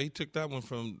 baby. Okay, he took that one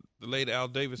from the late Al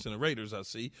Davis and the Raiders, I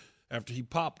see, after he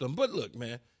popped them. But look,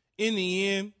 man, in the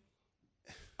end,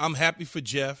 I'm happy for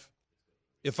Jeff.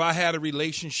 If I had a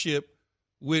relationship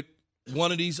with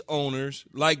one of these owners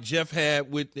like Jeff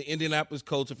had with the Indianapolis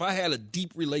Colts, if I had a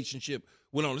deep relationship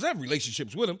with owners, I have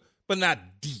relationships with them, but not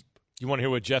deep. You want to hear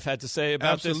what Jeff had to say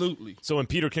about this? Absolutely. So in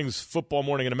Peter King's Football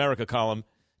Morning in America column,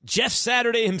 Jeff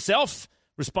Saturday himself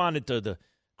responded to the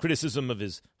criticism of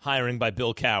his hiring by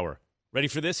Bill Cowher. Ready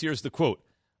for this? Here's the quote.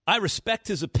 I respect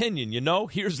his opinion, you know?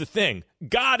 Here's the thing.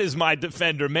 God is my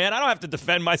defender, man. I don't have to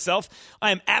defend myself.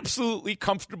 I am absolutely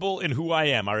comfortable in who I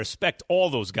am. I respect all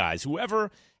those guys. Whoever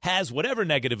has whatever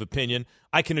negative opinion,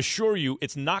 I can assure you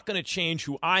it's not going to change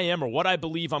who I am or what I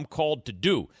believe I'm called to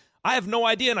do. I have no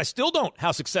idea, and I still don't,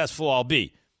 how successful I'll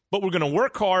be. But we're going to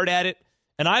work hard at it,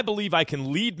 and I believe I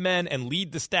can lead men and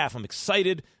lead the staff. I'm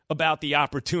excited about the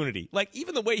opportunity. Like,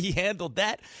 even the way he handled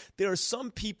that, there are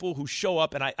some people who show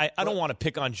up, and I don't want to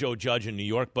pick on Joe Judge in New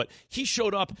York, but he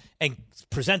showed up and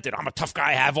presented, I'm a tough guy,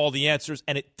 I have all the answers,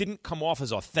 and it didn't come off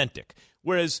as authentic.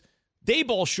 Whereas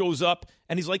Daboll shows up,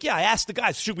 and he's like, yeah, I asked the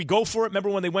guys, should we go for it? Remember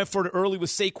when they went for it early with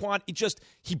Saquon?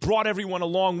 He brought everyone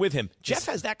along with him. Jeff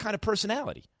has that kind of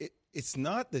personality. It's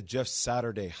not the Jeff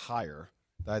Saturday hire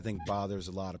that I think bothers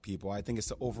a lot of people. I think it's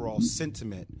the overall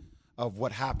sentiment of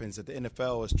what happens that the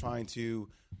NFL is trying to,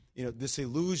 this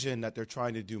illusion that they're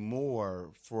trying to do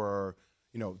more for,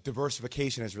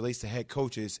 diversification as it relates to head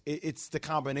coaches. It's the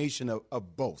combination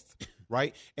of both,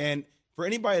 right? And for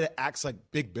anybody that acts like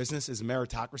big business is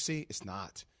meritocracy, it's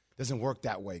not. It doesn't work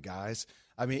that way, guys.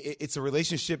 I mean, it's a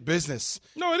relationship business.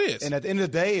 No, it is. And at the end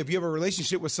of the day, if you have a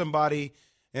relationship with somebody,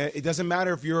 it doesn't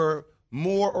matter if you're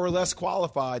more or less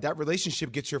qualified, that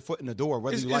relationship gets your foot in the door,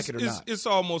 whether you like it or not. It's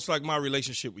almost like my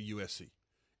relationship with USC.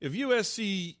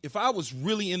 If I was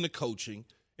really into coaching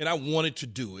and I wanted to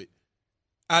do it,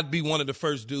 I'd be one of the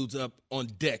first dudes up on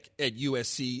deck at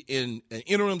USC in an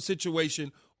interim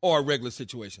situation or a regular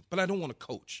situation. But I don't want to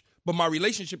coach. But my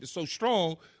relationship is so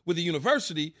strong with the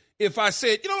university, if I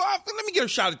said, let me get a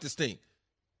shot at this thing,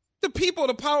 the people,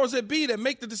 the powers that be that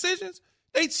make the decisions,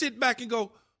 they'd sit back and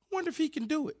go, I wonder if he can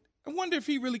do it. I wonder if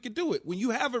he really could do it. When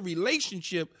you have a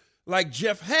relationship like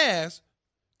Jeff has,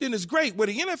 then it's great. Where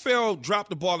the NFL dropped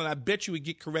the ball, and I bet you would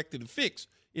get corrected and fixed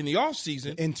in the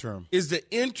offseason, is the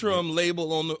interim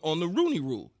label on the Rooney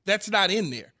Rule. That's not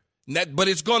in there. But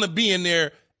it's going to be in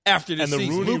there after this season.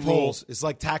 And the Rooney loopholes is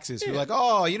like taxes. You're like,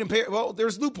 oh, you didn't pay. Well,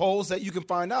 there's loopholes that you can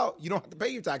find out. You don't have to pay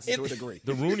your taxes to a degree.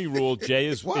 The Rooney Rule, Jay,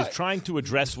 is trying to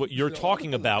address what you're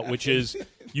talking about, which is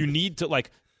you need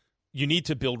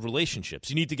to build relationships.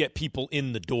 You need to get people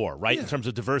in the door, right, in terms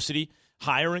of diversity,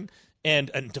 hiring,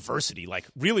 and diversity. Like,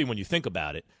 really, when you think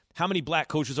about it, how many black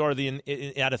coaches are there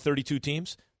out of 32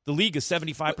 teams? The league is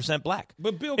 75% black.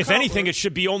 But Bill if anything, it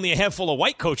should be only a handful of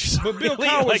white coaches. But Bill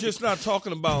Cowher's just not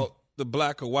talking about the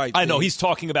black or white thing. I know. He's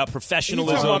talking about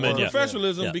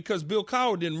professionalism. Because Bill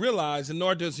Cowher didn't realize, and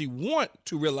nor does he want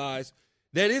to realize,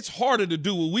 that it's harder to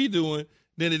do what we're doing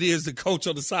than it is to coach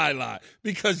on the sideline.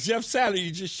 Because Jeff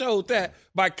Saturday just showed that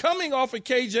by coming off of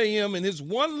KJM and his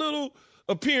one little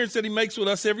appearance that he makes with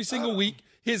us every single week,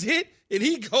 his hit, and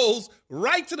he goes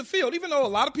right to the field. Even though a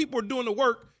lot of people are doing the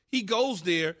work, he goes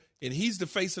there, and he's the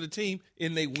face of the team,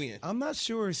 and they win. I'm not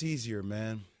sure it's easier,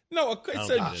 man. No, it's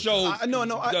a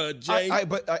Joe. Jay.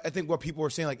 But I think what people are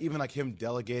saying, like even like him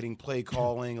delegating play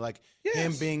calling, like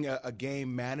him being a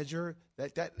game manager,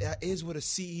 that is what a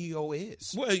CEO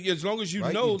is. Well, as long as you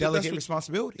know you delegate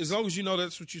responsibility. As long as you know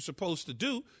that's what you're supposed to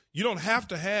do, you don't have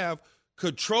to have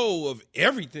control of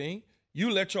everything. You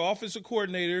let your offensive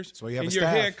coordinators and your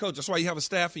head coach. That's why you have a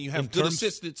staff and you have good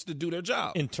assistants to do their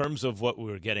job. In terms of what we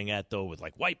were getting at, though, with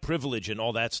like white privilege and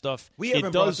all that stuff, we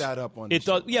haven't brought that up on it.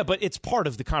 Does, yeah, but it's part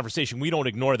of the conversation. We don't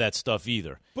ignore that stuff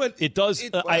either. But it does.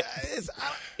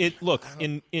 Look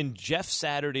in Jeff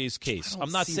Saturday's case.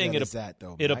 I'm not saying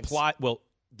it applies. Well,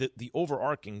 the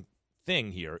overarching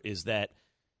thing here is that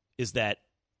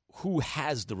who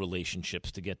has the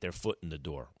relationships to get their foot in the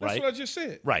door, right? That's what I just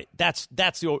said. Right.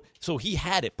 So he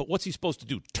had it, but what's he supposed to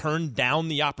do? Turn down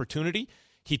the opportunity?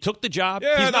 He took the job.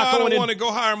 Yeah, I don't want to go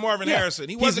hire Marvin Harrison.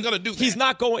 He wasn't going to do that. He's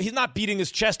not beating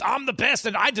his chest. I'm the best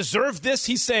and I deserve this.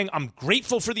 He's saying I'm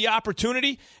grateful for the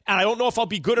opportunity and I don't know if I'll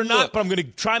be good or not, but I'm going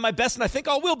to try my best and I think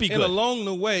I will be good. And along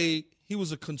the way, he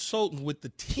was a consultant with the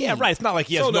team. Yeah, right. It's not like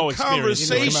he has no experience.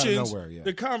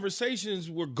 The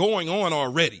conversations were going on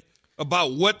already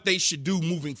about what they should do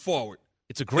moving forward.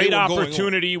 It's a great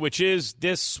opportunity, which is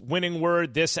this winning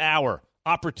word this hour.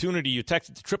 Opportunity. You text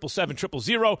it to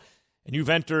 777-000, and you've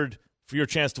entered for your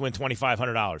chance to win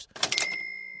 $2,500.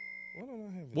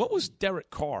 What was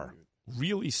Derek Carr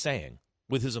really saying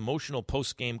with his emotional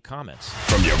post-game comments?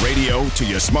 From your radio to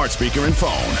your smart speaker and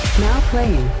phone. Now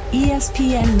playing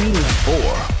ESPN Radio.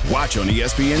 Or watch on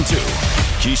ESPN2.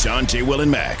 Keyshawn, J. Will,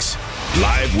 and Max.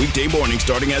 Live weekday morning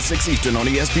starting at 6 Eastern on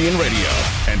ESPN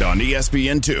Radio and on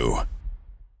ESPN2.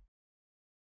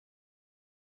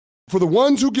 For the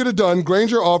ones who get it done,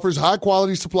 Grainger offers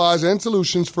high-quality supplies and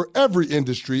solutions for every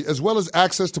industry, as well as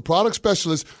access to product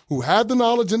specialists who have the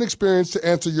knowledge and experience to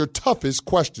answer your toughest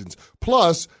questions.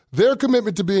 Plus, their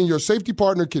commitment to being your safety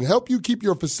partner can help you keep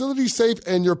your facility safe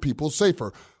and your people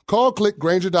safer. Call, click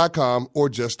Grainger.com, or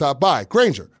just stop by.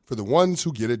 Grainger, for the ones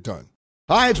who get it done.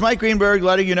 Hi, it's Mike Greenberg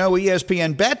letting you know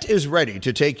ESPN Bet is ready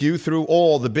to take you through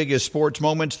all the biggest sports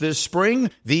moments this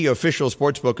spring. The official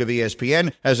sportsbook of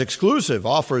ESPN has exclusive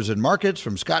offers and markets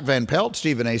from Scott Van Pelt,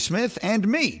 Stephen A. Smith, and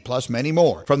me, plus many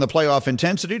more. From the playoff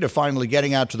intensity to finally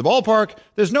getting out to the ballpark,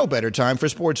 there's no better time for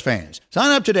sports fans.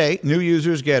 Sign up today. New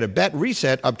users get a bet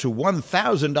reset up to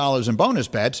 $1,000 in bonus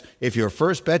bets if your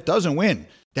first bet doesn't win.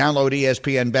 Download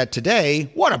ESPN Bet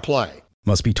today. What a play.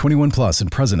 Must be 21 plus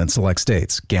and present in select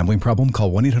states. Gambling problem?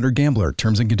 Call 1-800-GAMBLER.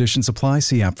 Terms and conditions apply.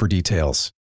 See app for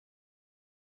details.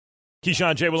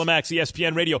 Keyshawn, J. Willimax,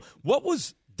 ESPN Radio. What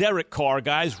was Derek Carr,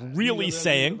 guys, really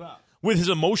saying with his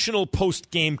emotional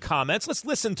post-game comments? Let's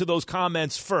listen to those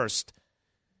comments first.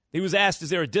 He was asked, is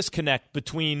there a disconnect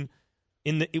between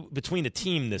the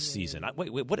team this season?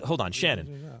 Wait, what? Hold on,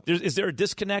 Shannon. Is there a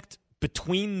disconnect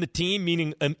between the team,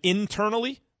 meaning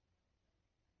internally?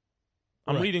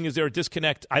 I'm reading, is there a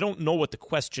disconnect? I don't know what the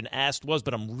question asked was,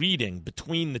 but I'm reading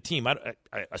between the team. I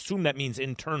assume that means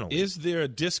internally. Is there a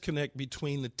disconnect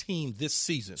between the team this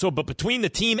season? So, but between the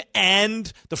team and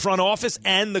the front office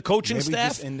and the coaching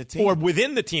staff? Just in the team. Or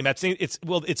within the team?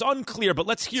 It's unclear, but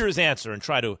let's hear his answer and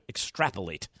try to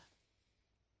extrapolate.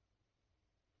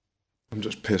 I'm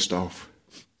just pissed off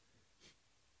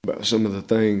about some of the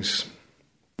things,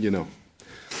 that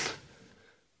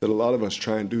a lot of us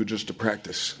try and do just to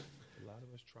practice.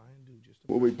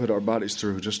 What we put our bodies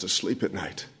through just to sleep at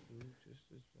night.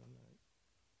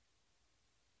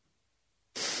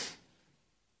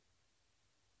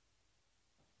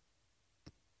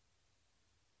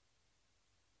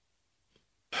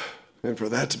 And for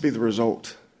that to be the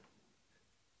result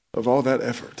of all that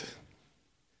effort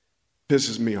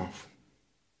pisses me off.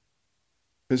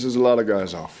 Pisses a lot of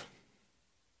guys off.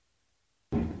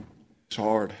 It's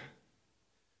hard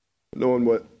knowing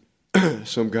what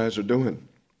some guys are doing.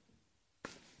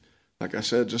 Like I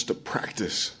said, just to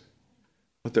practice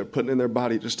what they're putting in their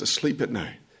body just to sleep at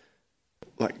night.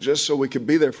 Like just so we could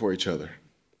be there for each other.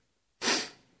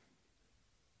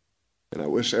 And I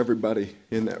wish everybody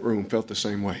in that room felt the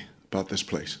same way about this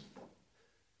place.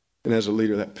 And as a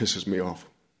leader, that pisses me off,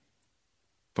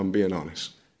 if I'm being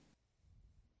honest.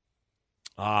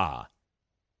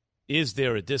 Is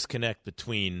there a disconnect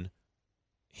between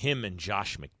him and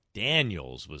Josh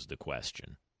McDaniels was the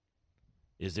question.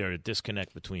 Is there a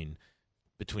disconnect between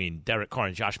Derek Carr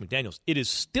and Josh McDaniels? It is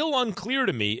still unclear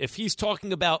to me if he's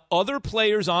talking about other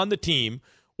players on the team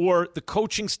or the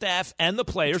coaching staff and the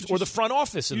players or the front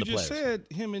office and the players. You just said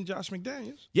him and Josh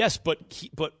McDaniels. Yes, but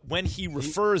when he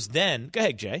refers then – go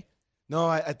ahead, Jay. No,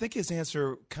 I think his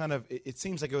answer kind of – it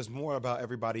seems like it was more about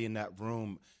everybody in that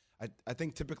room. I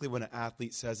think typically when an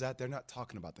athlete says that, they're not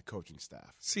talking about the coaching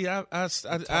staff. See, more about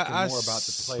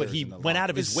the players. But he went out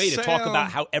of his way to talk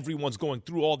about how everyone's going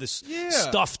through all this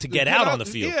stuff to get out on the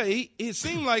field. Yeah, it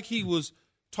seemed like he was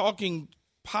talking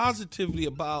positively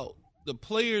about the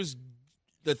players,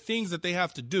 the things that they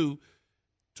have to do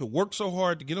to work so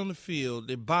hard to get on the field,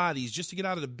 their bodies, just to get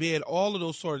out of the bed, all of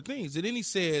those sort of things. And then he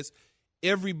says,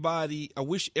 I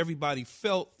wish everybody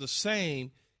felt the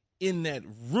same in that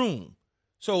room.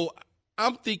 So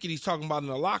I'm thinking he's talking about in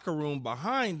the locker room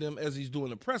behind him as he's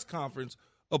doing the press conference,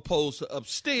 opposed to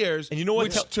upstairs. And you know what?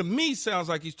 Which to me sounds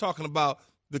like he's talking about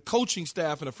the coaching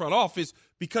staff in the front office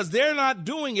because they're not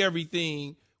doing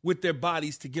everything with their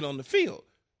bodies to get on the field.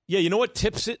 Yeah, you know what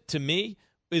tips it to me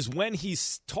is when he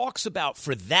talks about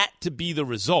for that to be the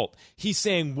result. He's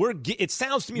saying it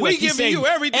sounds to me like he's saying you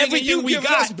everything we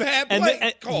got. Us bad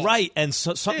play calls. Right, and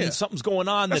something's going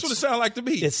on. That's what it sounds like to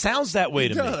me. It sounds that way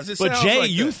to me. But Jay,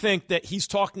 you think that he's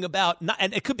talking about,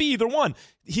 and it could be either one.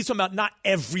 He's talking about not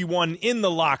everyone in the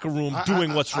locker room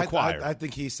doing what's required. I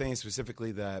think he's saying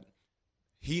specifically that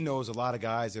he knows a lot of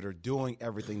guys that are doing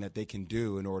everything that they can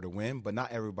do in order to win, but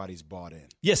not everybody's bought in.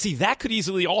 Yeah, see, that could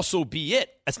easily also be it.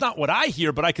 That's not what I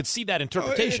hear, but I could see that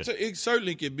interpretation. It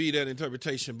certainly could be that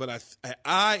interpretation, but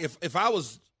if I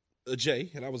was a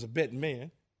Jay and I was a betting man,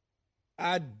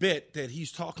 I'd bet that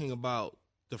he's talking about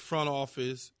the front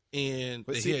office and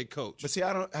head coach. But see,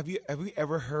 have you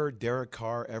ever heard Derek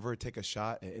Carr ever take a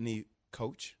shot at any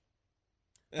coach?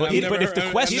 But if the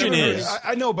question is,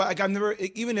 I know, but I've never.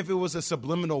 Even if it was a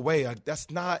subliminal way,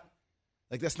 that's not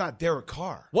Derek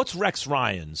Carr. What's Rex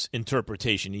Ryan's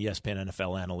interpretation? ESPN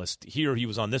NFL analyst here. He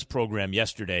was on this program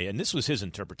yesterday, and this was his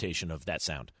interpretation of that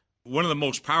sound. One of the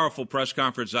most powerful press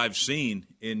conferences I've seen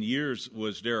in years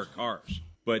was Derek Carr's.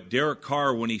 But Derek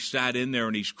Carr, when he sat in there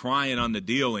and he's crying on the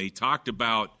deal and he talked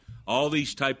about all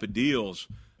these type of deals,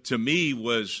 to me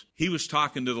he was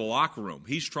talking to the locker room.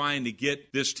 He's trying to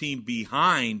get this team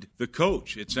behind the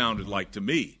coach, it sounded like to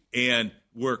me. And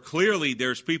where clearly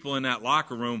there's people in that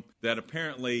locker room that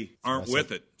apparently aren't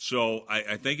with it. So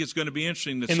I think it's going to be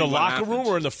interesting to see what happens. In the locker room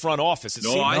or in the front office? He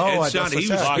was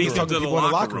speaking to the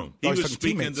locker room. He was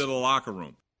speaking to the locker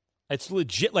room. It's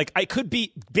legit. Like, I could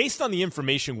be, based on the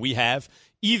information we have,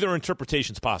 either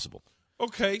interpretation's possible.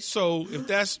 Okay, so if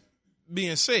that's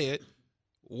being said,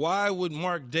 why would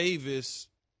Mark Davis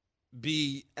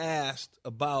be asked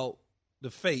about the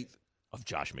fate of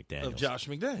Josh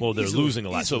McDaniels? Well, they're losing a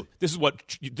lot. So this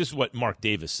is what Mark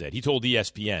Davis said. He told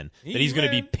ESPN that he's going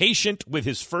to be patient with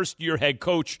his first-year head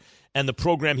coach and the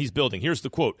program he's building. Here's the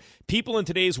quote. People in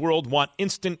today's world want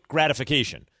instant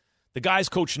gratification. The guys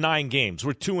coached 9 games.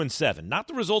 We're 2-7. Not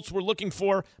the results we're looking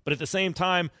for, but at the same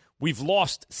time, we've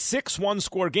lost 6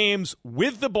 one-score games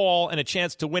with the ball and a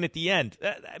chance to win at the end.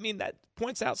 I mean, that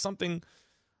points out something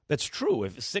that's true.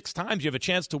 If 6 times you have a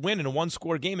chance to win in a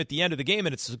one-score game at the end of the game,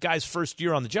 and it's the guy's first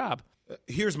year on the job.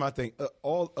 Here's my thing. A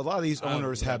lot of these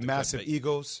owners have massive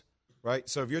egos, right?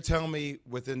 So if you're telling me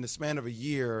within the span of a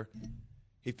year,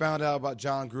 he found out about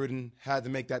John Gruden, had to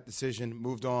make that decision,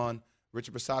 moved on.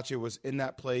 Richard Bisaccia was in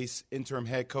that place, interim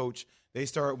head coach. They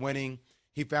started winning.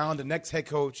 He found the next head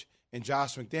coach in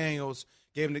Josh McDaniels.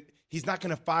 He's not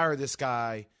going to fire this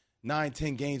guy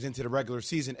 9-10 games into the regular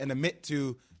season and admit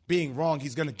to being wrong.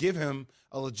 He's going to give him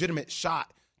a legitimate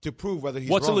shot to prove whether he's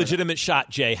What's wrong. What's a legitimate shot,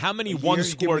 Jay? How many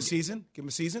one-score? Give him a season. Give him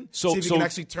a season. See if he can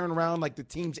actually turn around like the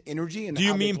team's energy. And do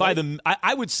you mean by the?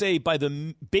 I would say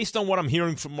based on what I'm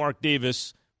hearing from Mark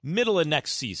Davis, middle of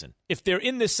next season. If they're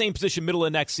in this same position middle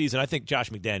of next season, I think Josh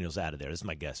McDaniels out of there. This is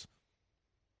my guess.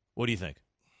 What do you think?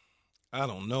 I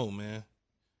don't know, man.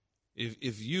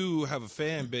 If you have a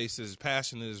fan base as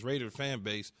passionate as Raider fan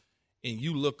base, and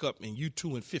you look up and you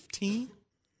 2-15.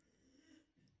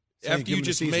 After you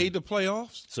just made the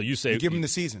playoffs? So you say give him the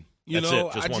season. That's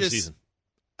it, just one season.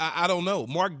 I don't know.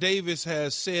 Mark Davis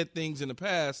has said things in the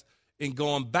past and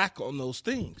gone back on those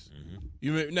things.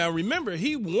 Mm-hmm. Now, remember,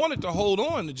 he wanted to hold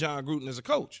on to John Gruden as a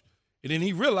coach. And then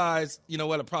he realized, you know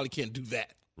what, I probably can't do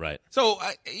that. Right. So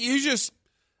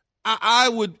I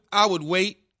would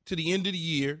wait to the end of the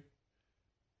year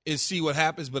and see what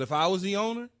happens. But if I was the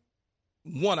owner,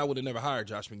 one, I would have never hired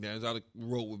Josh McDaniels. I would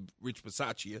have rolled with Rich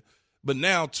Bisaccia. But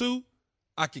now, 2,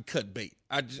 I could cut bait.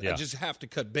 I just have to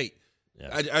cut bait.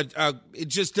 Yeah. It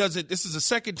just doesn't. This is the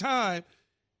second time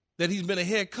that he's been a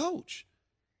head coach,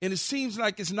 and it seems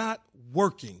like it's not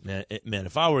working. Man,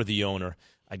 if I were the owner,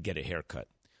 I'd get a haircut.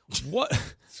 What?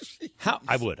 How?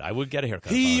 I would get a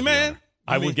haircut. He-Man?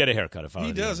 I would get a haircut if I were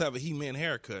He does have a He-Man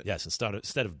haircut. Yes,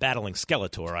 instead of battling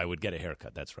Skeletor, I would get a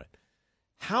haircut. That's right.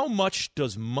 How much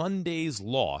does Monday's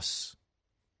loss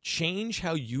change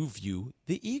how you view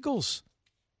the Eagles?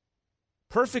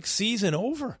 Perfect season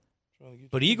over.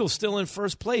 But Eagles still in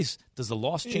first place. Does the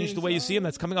loss change the way you see them?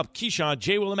 That's coming up. Keyshawn,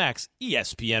 J. Will and Max,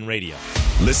 ESPN Radio.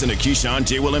 Listen to Keyshawn,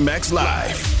 J. Will and Max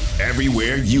live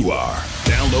everywhere you are.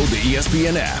 Download the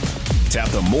ESPN app. Tap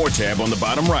the More tab on the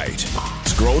bottom right.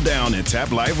 Scroll down and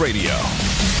tap Live Radio.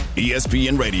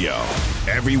 ESPN Radio.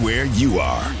 Everywhere you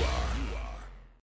are.